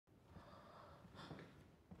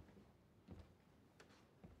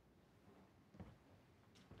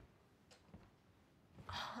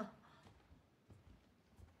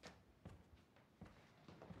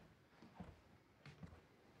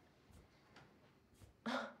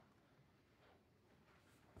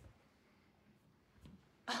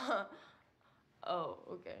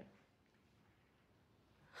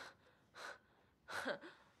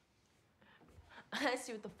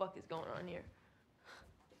see what the fuck is going on here.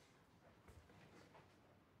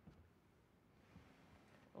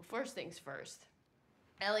 Well, first things first.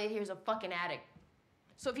 Elliot here's a fucking addict.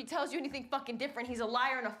 So if he tells you anything fucking different, he's a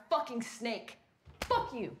liar and a fucking snake.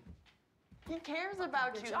 Fuck you. He cares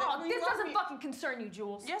about you. Oh, this doesn't fucking concern you,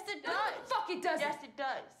 Jules. Yes, it does. Fuck, it doesn't. Yes, it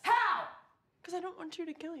does. How? Because I don't want you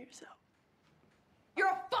to kill yourself. You're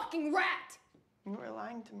a fucking rat. You were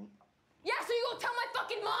lying to me. Yeah, so you gonna tell my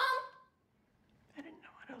fucking mom? I didn't know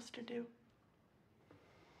what else to do.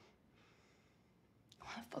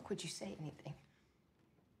 Why the fuck would you say anything?